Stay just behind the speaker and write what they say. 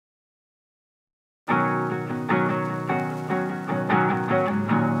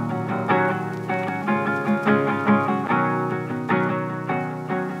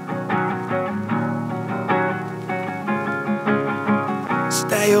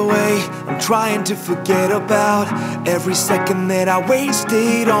away. I'm trying to forget about every second that I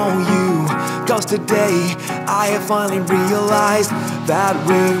wasted on you. 'Cause today I have finally realized that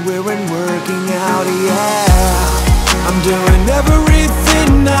we weren't working out, yeah. I'm doing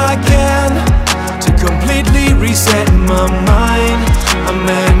everything I can to completely reset my mind. I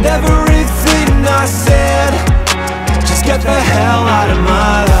meant everything I said, just get the hell out of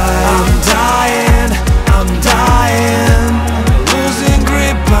my life. I'm dying, I'm dying, losing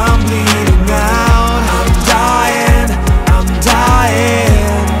grip, I'm bleeding out. I'm dying, I'm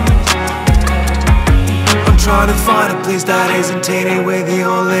dying. I'm trying to find a place that isn't tainted with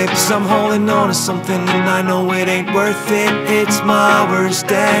your lips. I'm holding on to something and I know it ain't worth it. It's my worst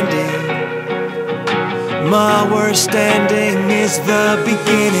ending. My worst ending is the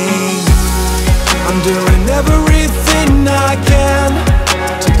beginning. I'm doing everything I can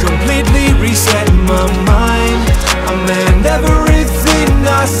to completely reset my mind. I meant everything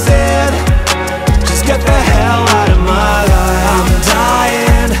I said, just get the hell out of my life. I'm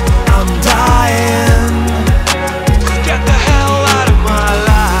dying, I'm dying, just get the hell out of my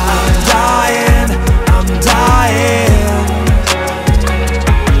life. I'm dying, I'm dying,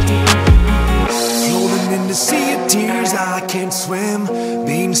 floating in the sea of tears, I can't swim.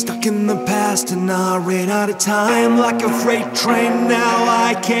 Being stuck in the past and I ran out of time. Like a freight train now,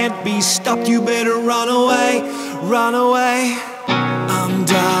 I can't be stopped. You better run away, run away. I'm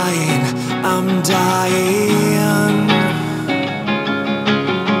dying, I'm dying.